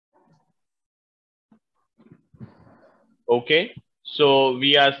Okay, so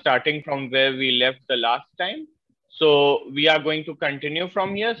we are starting from where we left the last time. So we are going to continue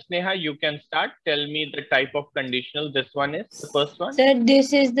from here. Sneha, you can start. Tell me the type of conditional this one is, the first one. Sir,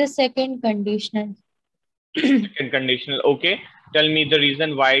 this is the second conditional. Second conditional. Okay. Tell me the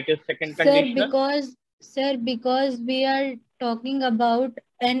reason why it is second conditional. Because we are talking about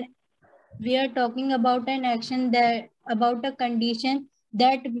an action, that about a condition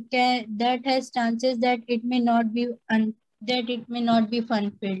that has chances that it may not be fulfilled. That it may not be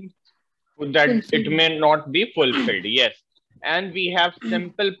fulfilled. Yes. And we have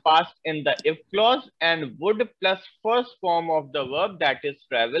simple past in the if clause and would plus first form of the verb, that is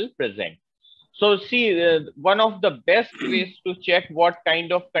travel, present. So see, one of the best ways to check what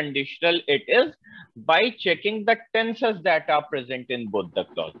kind of conditional it is by checking the tenses that are present in both the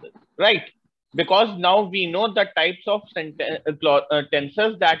clauses, right? Because now we know the types of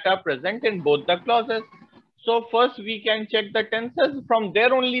tenses that are present in both the clauses. So first we can check the tenses. From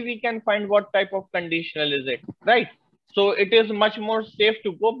there only we can find what type of conditional is it, right? So it is much more safe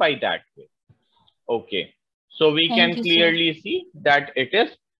to go by that way. Okay. So we can clearly see that it is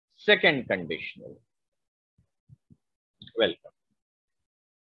second conditional. Welcome.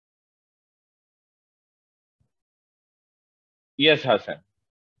 Yes, Hassan.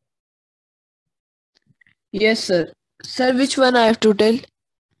 Yes, sir. Sir, which one I have to tell?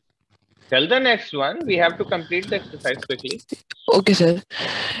 Tell the next one. We have to complete the exercise quickly. Okay, sir.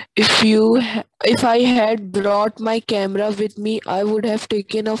 If I had brought my camera with me, I would have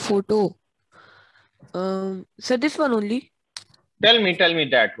taken a photo. Sir, this one only. Tell me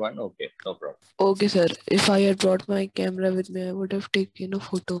that one. Okay, no problem. Okay, sir. If I had brought my camera with me, I would have taken a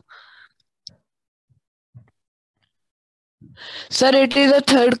photo. Sir, it is a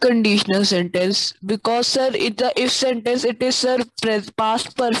third conditional sentence because, sir, the if sentence, it is, sir,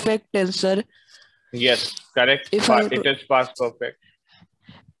 past perfect tense, sir. Yes, correct. It is past perfect.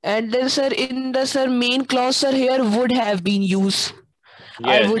 And then, sir, in the main clause, sir, here would have been used.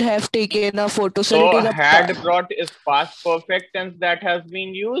 Yes. I would have taken a photo. Sir, so it is a had brought is past perfect tense that has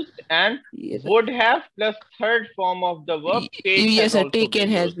been used, and yes, would have plus third form of the verb take. Yes, has taken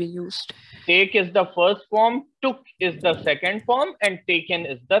has been used. Take is the first form, took is the second form, and taken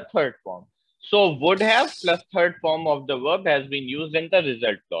is the third form. So would have plus third form of the verb has been used in the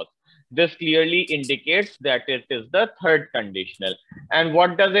result clause. This clearly indicates that it is the third conditional. And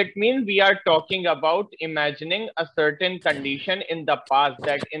what does it mean? We are talking about imagining a certain condition in the past,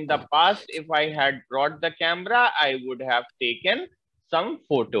 that in the past, if I had brought the camera, I would have taken some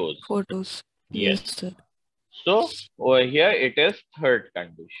photos. Yes, sir. So over here, it is third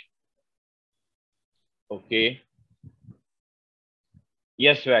condition. Okay.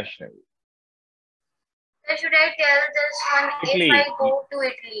 Yes, Vaishnavi. Should I tell this one Italy. If I go to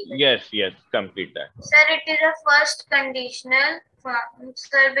Italy? Yes, complete that. Sir, it is a first conditional,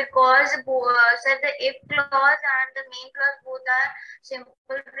 sir, because sir, the if clause and the main clause both are simple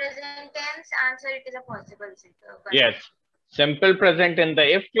present tense, and sir, it is a possible sentence. Yes, simple present in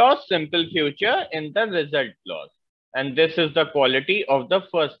the if clause, simple future in the result clause. And this is the quality of the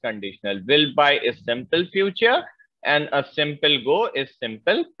first conditional. Will buy is simple future and a simple go is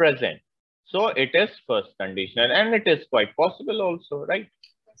simple present. So it is first conditional, and it is quite possible also, right?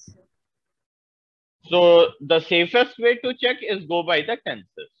 Yes, sir. So the safest way to check is go by the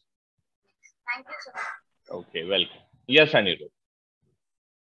tenses. Thank you, sir. Okay, welcome. Yes, Anirudh.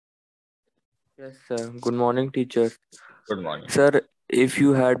 Yes, sir. Good morning, teacher. Good morning. Sir, if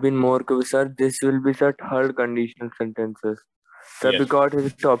you had been more clear, sir, this will be sir third conditional sentences. Sir, yes, because it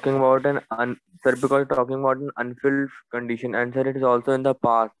is talking about an unfilled condition, and sir, it is also in the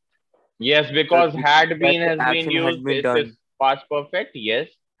past. Yes, because had been has been used. This is past perfect. Yes,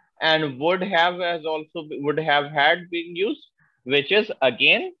 and would have had been used, which is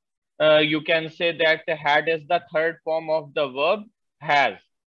again, you can say that had is the third form of the verb has,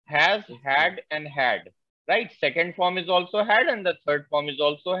 had, and had. Right. Second form is also had, and the third form is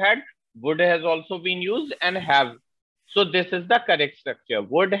also had. Would has also been used, and have. So this is the correct structure.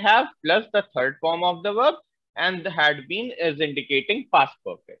 Would have plus the third form of the verb, and the had been is indicating past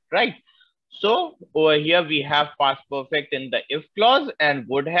perfect, right? So over here we have past perfect in the if clause and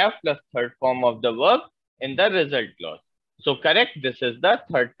would have plus third form of the verb in the result clause. So correct, this is the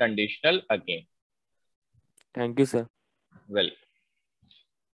third conditional again. Thank you, sir. Well,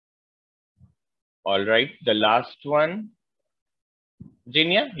 all right, the last one.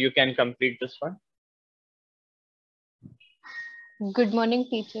 Jinya, you can complete this one. Good morning,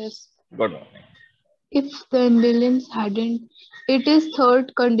 teachers. Good morning. If the ambulance hadn't, it is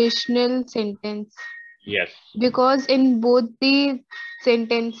third conditional sentence. Yes. Because in both the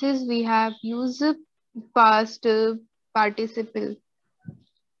sentences we have used past participle.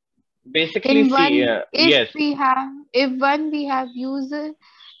 Basically, In see, one, yes, if one we have used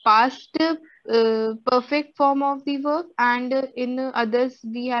past perfect form of the verb, and in others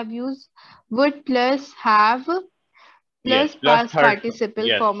we have used would plus have yes, plus plus past third, participle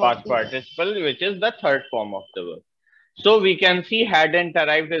yes, form of past the verb. participle, which is the third form of the verb. So we can see hadn't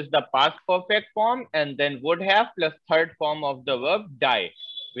arrived is the past perfect form, and then would have plus third form of the verb die,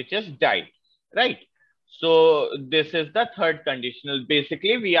 which is died, right? So this is the third conditional.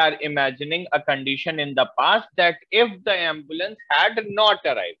 Basically, we are imagining a condition in the past that if the ambulance had not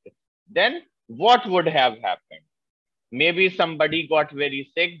arrived, then what would have happened? Maybe somebody got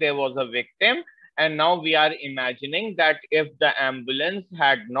very sick, there was a victim, and now we are imagining that if the ambulance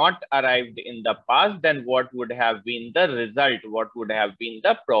had not arrived in the past, then what would have been the result? What would have been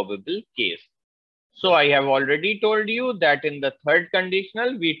the probable case? So I have already told you that in the third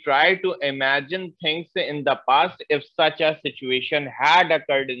conditional, we try to imagine things in the past. If such a situation had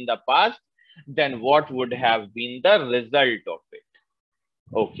occurred in the past, then what would have been the result of it?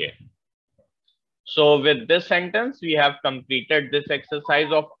 Okay. So with this sentence, we have completed this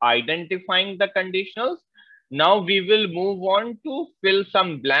exercise of identifying the conditionals. Now we will move on to fill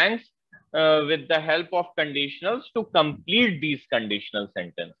some blanks with the help of conditionals to complete these conditional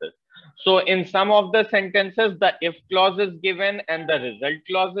sentences. So in some of the sentences, the if clause is given and the result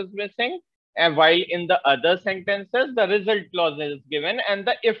clause is missing. And while in the other sentences, the result clause is given and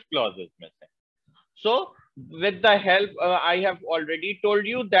the if clause is missing. So with the help, I have already told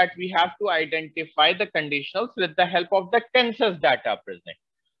you that we have to identify the conditionals with the help of the tenses that are present.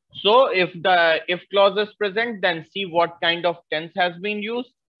 So if the if clause is present, then see what kind of tense has been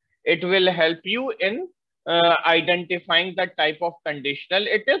used. It will help you in identifying the type of conditional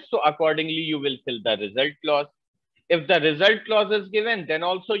it is. So accordingly, you will fill the result clause. If the result clause is given, then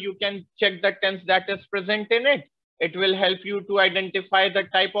also you can check the tense that is present in it. It will help you to identify the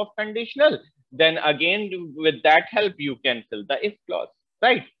type of conditional. Then again, with that help, you can fill the if clause,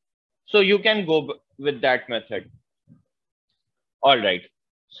 right? So you can go with that method. All right.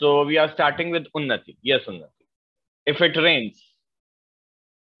 So we are starting with Unnati. Yes, Unnati. If it rains.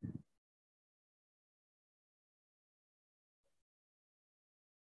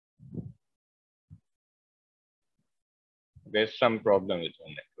 There's some problem with your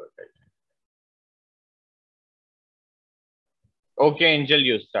network. Okay, Angel,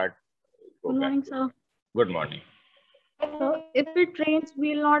 you start. Good morning, sir. Good morning. So, if it rains,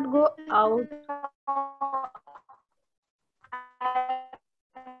 we'll not go out.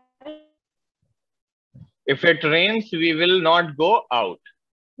 If it rains, we will not go out.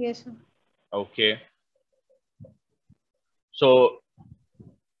 Yes, sir. Okay. So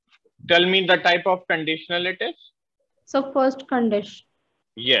tell me the type of conditional it is. So, first condition.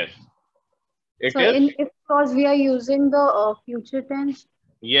 Yes. It So, is. in if clause, we are using the future tense.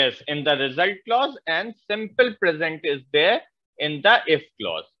 Yes, in the result clause, and simple present is there in the if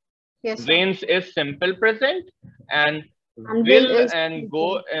clause. Yes, sir. Rains is simple present, and And will is and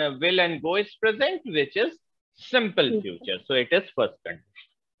go is present, which is simple future. So it is first condition.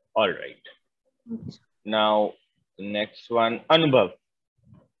 All right. Okay. Now next one, Anubhav.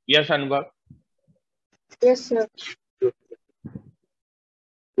 Yes, Anubhav. Yes, sir.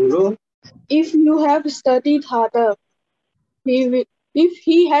 If you have studied harder, he will. If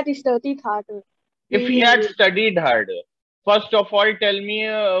he had studied harder, If he had studied harder. First of all, tell me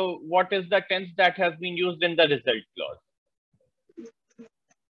what is the tense that has been used in the result clause?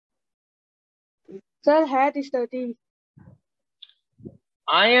 Sir had studied.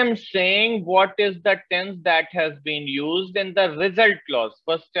 I am saying what is the tense that has been used in the result clause.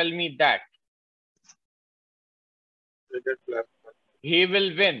 First tell me that. He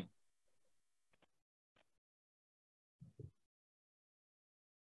will win.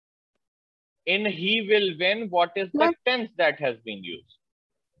 In he will win, what is the tense that has been used?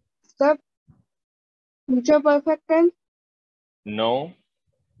 Sir, future perfect tense? No.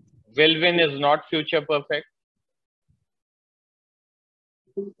 Will win is not future perfect.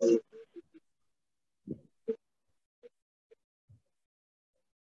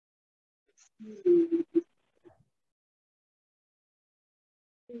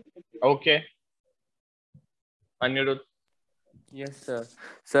 Okay. Anirudh. Yes, sir.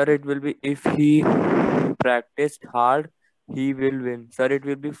 Sir, it will be if he practiced hard, he will win. Sir, it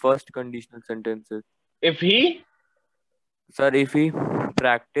will be first conditional sentences. If he? Sir, if he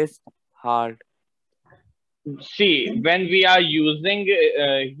practiced hard. See, when we are using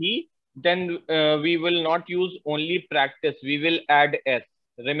he, then we will not use only practice. We will add s.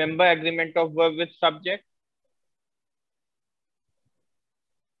 Remember agreement of verb with subject?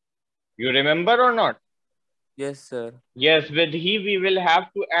 You remember or not? Yes, sir. Yes, with he, we will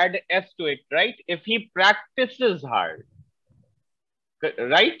have to add S to it, right? If he practices hard,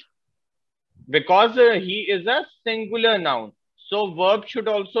 right? Because he is a singular noun. So verb should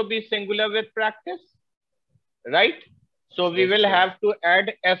also be singular with practice, right? So we Yes, will sir. have to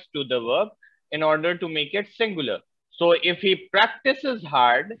add S to the verb in order to make it singular. So if he practices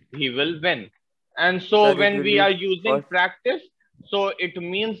hard, he will win. And Sir, so it when will we be are using first. practice, so it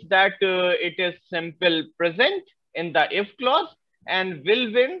means that it is simple present in the if clause, and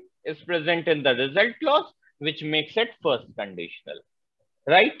will win is present in the result clause, which makes it first conditional,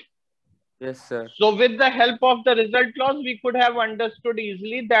 right? Yes, sir. So with the help of the result clause, we could have understood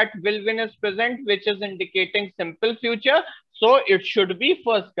easily that will win is present, which is indicating simple future. So it should be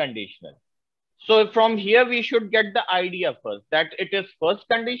first conditional. So from here, we should get the idea first that it is first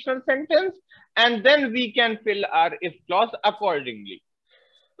conditional sentence, and then we can fill our if clause accordingly.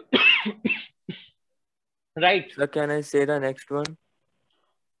 Right? Sir, can I say the next one?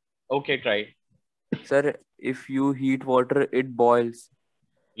 Okay, try. Sir, if you heat water, it boils.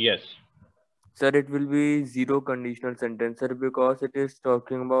 Yes. Sir, it will be zero conditional sentence, sir, because it is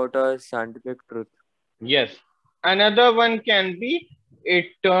talking about a scientific truth. Yes. Another one can be it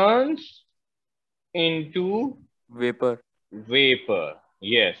turns into Vapor. vapor.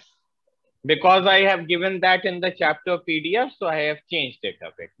 Yes. Because I have given that in the chapter PDF, so I have changed it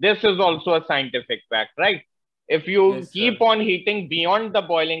a bit. This is also a scientific fact, right? If you Yes, sir. keep on heating beyond the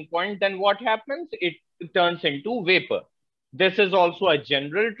boiling point, then what happens? It turns into vapor. This is also a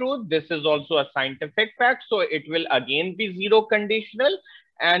general truth. This is also a scientific fact. So it will again be zero conditional.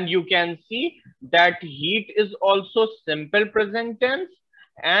 And you can see that heat is also simple present tense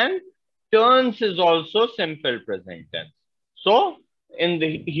and turns is also simple present tense. So in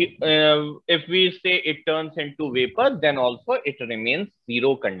the if we say it turns into vapor, then also it remains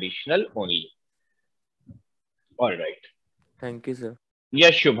zero conditional only. All right. Thank you, sir.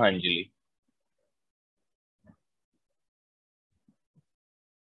 Yes, Shubhanjali.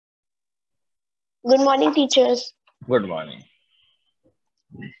 Good morning, teachers. Good morning.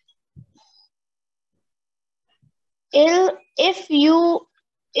 If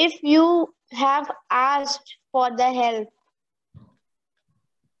you have asked for the help,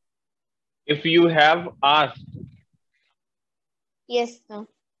 If you have asked, yes, sir.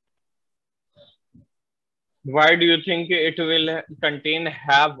 why do you think it will contain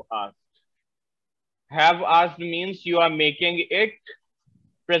have asked? Have asked means you are making it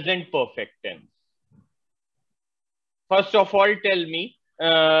present perfect tense. First of all, tell me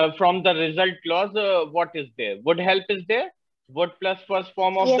from the result clause, what is there? Would help is there? Would plus first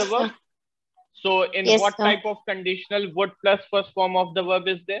form of the Yes, verb? sir. So in Yes, what sir. type of conditional would plus first form of the verb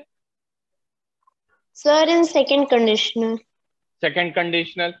is there? Sir, in second conditional. Second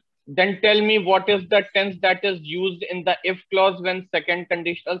conditional. Then tell me what is the tense that is used in the if clause when second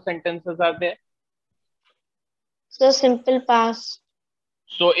conditional sentences are there? So simple past.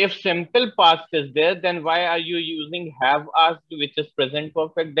 So if simple past is there, then why are you using have asked, which is present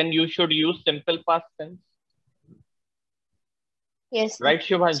perfect? Then you should use simple past tense. Yes, sir. Right,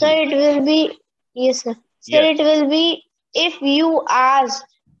 Sir, Shubhanji? it will be, yes, sir. Sir, Yes. it will be if you asked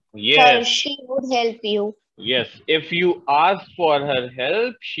her, Yes. she would help you. Yes. If you ask for her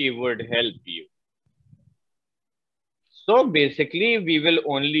help, she would help you. So basically, we will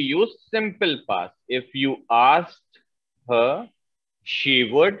only use simple past. If you asked her, she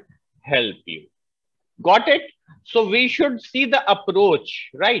would help you. Got it? So we should see the approach,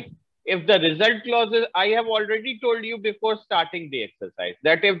 right? If the result clause is, I have already told you before starting the exercise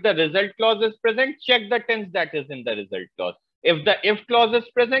that if the result clause is present, check the tense that is in the result clause. If the if clause is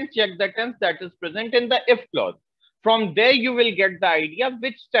present, check the tense that is present in the if clause. From there, you will get the idea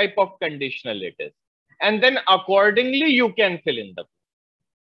which type of conditional it is. And then accordingly, you can fill in the.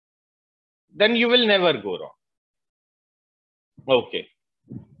 Then you will never go wrong. Okay.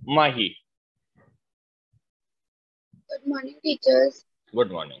 Mahi. Good morning, teachers.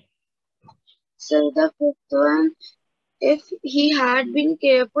 Good morning. So the fifth one, if he had been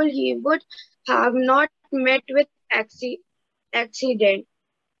careful, he would have not met with accident.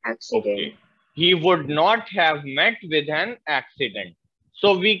 Okay. He would not have met with an accident.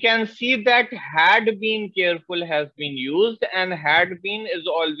 So we can see that had been careful has been used, and had been is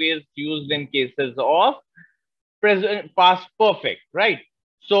always used in cases of present past perfect, right?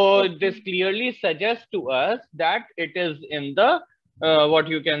 So this clearly suggests to us that it is in the what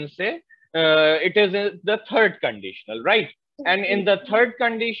you can say it is in the third conditional, right? And in the third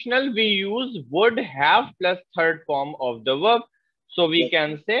conditional, we use would have plus third form of the verb. So we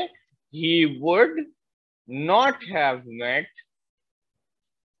can say he would not have met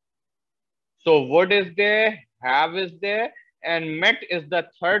So would is there, have is there, and met is the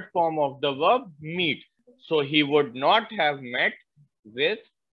third form of the verb meet. So he would not have met with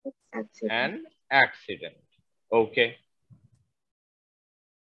Accident. an accident. Okay.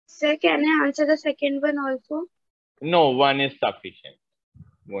 Sir, can I answer the second one also? No, one is sufficient.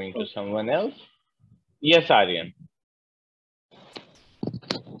 Going to someone else. Yes, Aryan.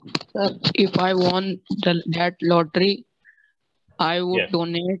 If I won that lottery, I would Yes.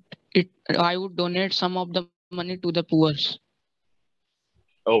 donate it. I would donate some of the money to the poor.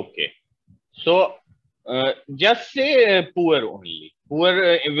 Okay. So just say poor only. Poor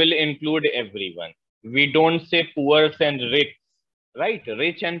will include everyone. We don't say poor and rich, right?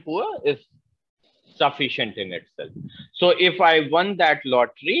 Rich and poor is sufficient in itself. So if I won that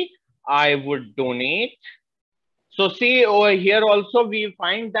lottery, I would donate. So see over here also we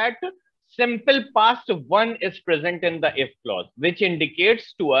find that simple past one is present in the if clause, which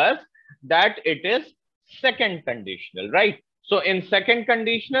indicates to us that it is second conditional, right? So in second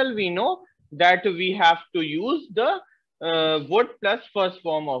conditional, we know that we have to use the would plus first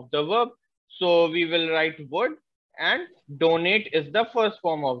form of the verb. So we will write would, and donate is the first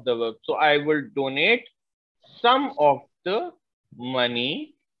form of the verb. So I will donate some of the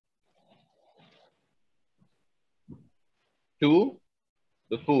money to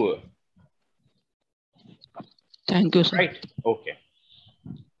the poor. Thank you, sir. Right? Okay.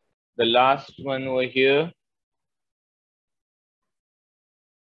 The last one over here.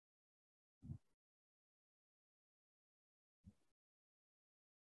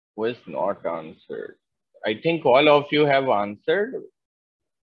 Was not answered. I think all of you have answered.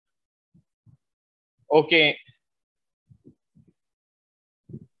 Okay.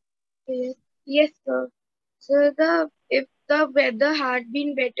 Yes, sir. So if the weather had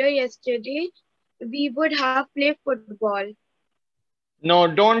been better yesterday, we would have played football. No,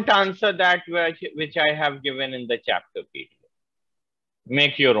 don't answer that which I have given in the chapter PDF.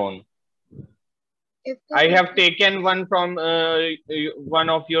 Make your own. If I the have taken one from one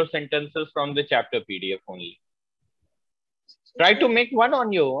of your sentences from the chapter PDF only. Try to make one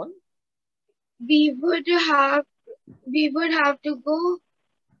on your own. we would have to go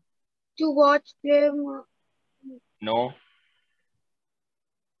to watch them. No.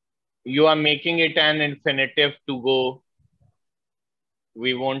 You are making it an infinitive to go.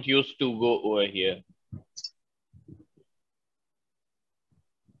 We won't use to go over here.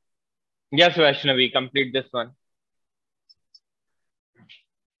 Yes, Vaishnavi, complete this one.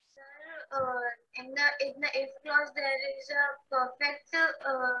 Sir, in the if clause there is a perfect,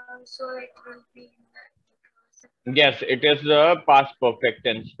 so it will be in the Yes, it is the past perfect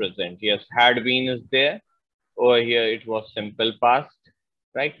tense present. Yes, had been is there. Over here, it was simple past,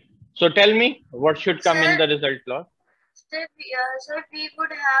 right? So tell me, what should come in the result clause? Sir, we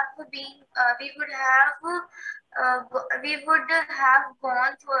would have been, we would have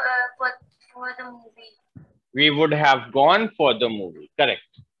gone for the movie. We would have gone for the movie. Correct.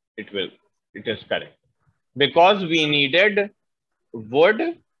 It is correct. Because we needed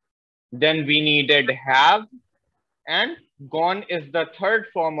would, then we needed have, and gone is the third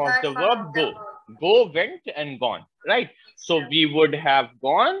form of the verb go. Go, went, and gone, right? So we would have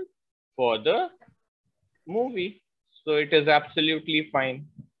gone for the movie. So it is absolutely fine.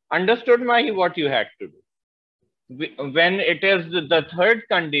 Understood, Mahi, what you had to do? When it is the third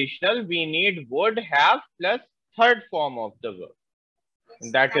conditional, we need would, have plus third form of the verb.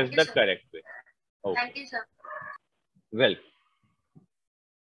 Yes, That is the correct way. Okay. Thank you, sir. Well,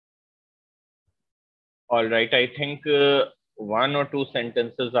 all right. I think one or two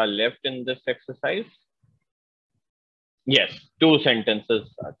sentences are left in this exercise. Yes, two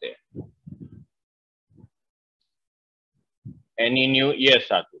sentences are there. Any new? Yes,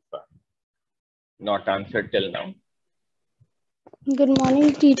 Atufa. Not answered till now. Good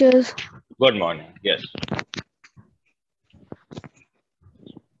morning, teachers. Good morning. Yes.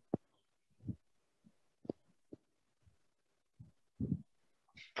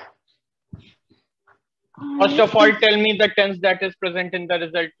 First of all, tell me the tense that is present in the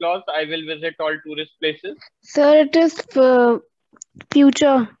result clause. I will visit all tourist places. Sir, it is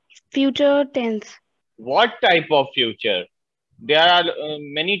future tense. What type of future? There are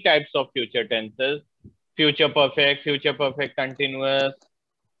many types of future tenses. Future perfect continuous,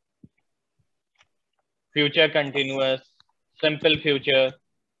 future continuous, simple future.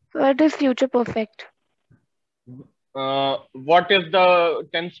 So it is future perfect. What is the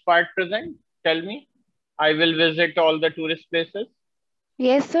tense part present? Tell me. I will visit all the tourist places.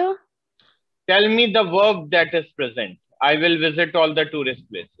 Yes, sir. Tell me the verb that is present. I will visit all the tourist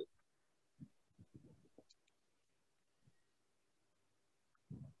places.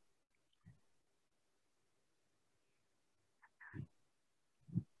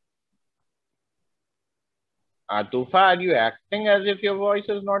 Atufa, are you acting as if your voice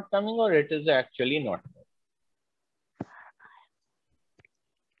is not coming or it is actually not?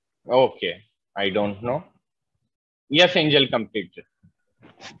 Okay, I don't know. Yes, Angel, completed.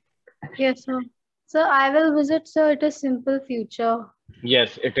 Yes, sir. Sir, I will visit, sir. It is simple future.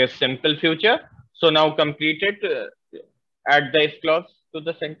 Yes, it is simple future. So now complete it. Add the if clause to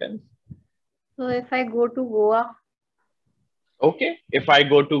the sentence. So if I go to Goa, Okay, if I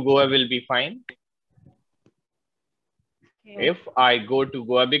go to Goa will be fine. okay. If I go to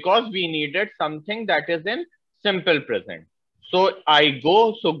Goa, because we needed something that is in simple present. So I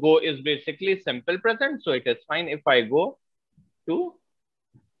go, so go is basically simple present. So it is fine if I go to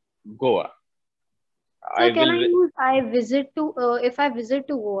Goa. So I can I will, use I visit to if I visit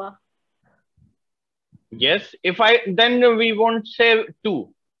to Goa? yes, if I, then we won't say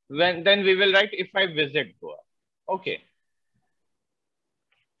to. Then we will write if I visit Goa. Okay,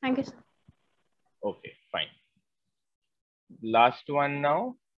 Thank you, sir. okay, fine. Last one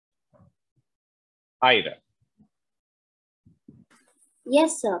now. Ira.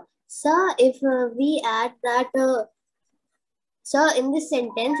 Yes, sir. Sir, if we add that, sir, in this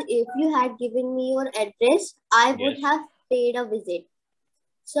sentence, if you had given me your address, I would Yes, have paid a visit.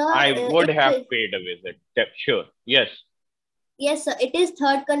 Sir, I would have paid a visit. Yep, sure. Yes. yes, sir, it is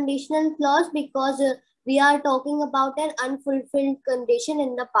third conditional clause because we are talking about an unfulfilled condition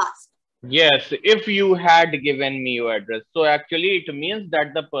in the past. Yes, if you had given me your address. So actually it means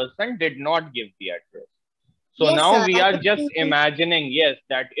that the person did not give the address. So Yes, now sir. we And are it just is, imagining, yes,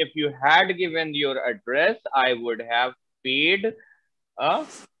 that if you had given your address, I would have paid a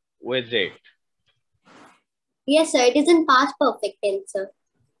visit. yes, sir, it is in past perfect tense, sir.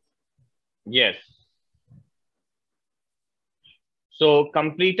 Yes. So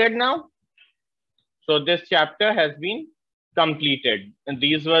completed now. So this chapter has been completed. And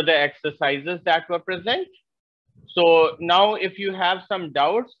these were the exercises that were present. So now if you have some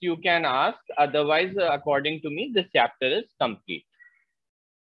doubts, you can ask. Otherwise, according to me, this chapter is complete.